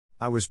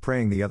I was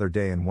praying the other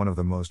day and one of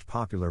the most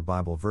popular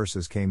Bible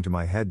verses came to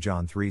my head,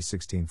 John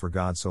 3:16, for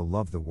God so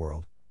loved the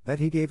world, that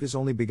he gave his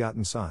only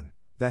begotten Son,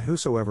 that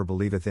whosoever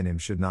believeth in him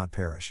should not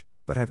perish,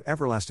 but have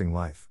everlasting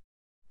life.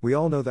 We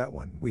all know that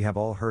one, we have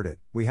all heard it,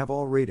 we have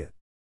all read it.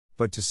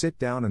 But to sit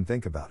down and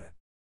think about it.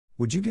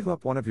 Would you give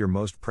up one of your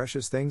most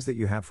precious things that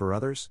you have for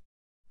others?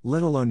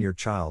 Let alone your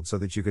child, so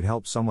that you could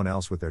help someone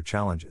else with their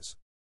challenges.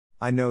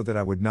 I know that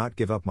I would not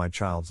give up my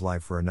child's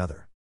life for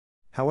another.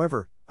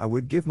 However, I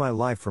would give my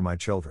life for my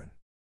children.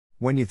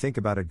 When you think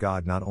about it,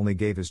 God not only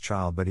gave his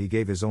child, but he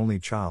gave his only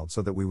child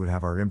so that we would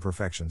have our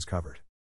imperfections covered.